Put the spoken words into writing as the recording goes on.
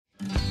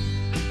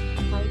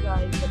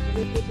is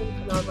September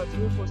and are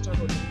watching a 4-star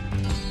hotel.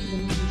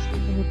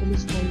 The hotel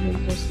is fine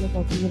and guests are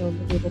talking around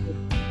the neighborhood.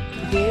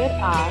 There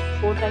are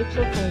 4 types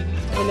of rooms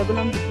available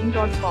on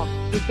booking.com.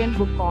 You can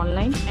book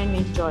online and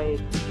enjoy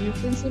it. You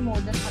can see more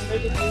than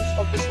 100 reviews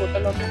of this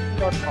hotel on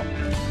booking.com.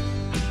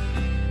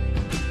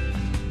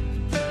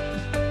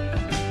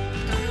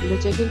 The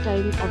check-in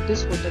time of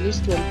this hotel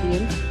is 12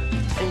 p.m.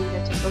 and the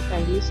check-out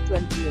time is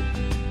 12 p.m.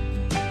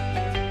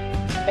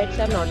 Pets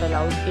are not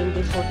allowed in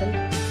this hotel.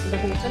 The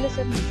hotel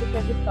accepts major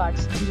credit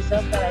cards and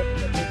reserves the right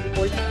to temporarily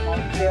hold an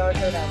amount prior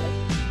to arrival.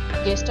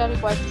 Guests are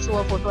required to show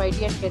a photo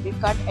ID and credit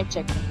card at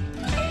check-in.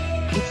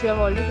 If you have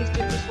already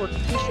visited this hotel,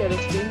 please share your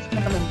experience in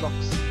the comment box.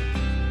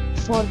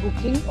 For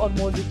booking or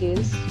more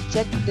details,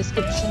 check the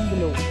description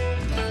below.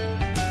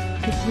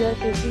 If you are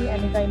facing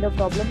any kind of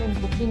problem in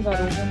booking a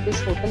room in this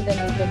hotel, then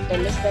you can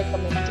tell us by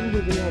commenting.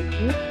 We will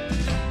help you.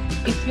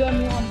 If you are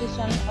new on this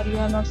channel or you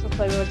have not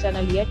subscribed our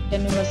channel yet,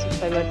 then you must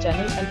subscribe our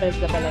channel and press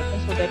the bell icon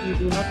so that you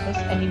do not miss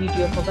any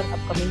video of our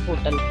upcoming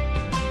hotel.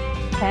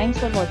 Thanks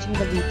for watching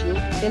the video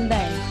till the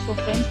end. So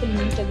friends, will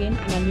meet again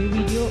in a new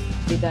video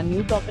with a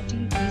new property.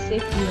 Be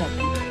safe, be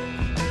happy.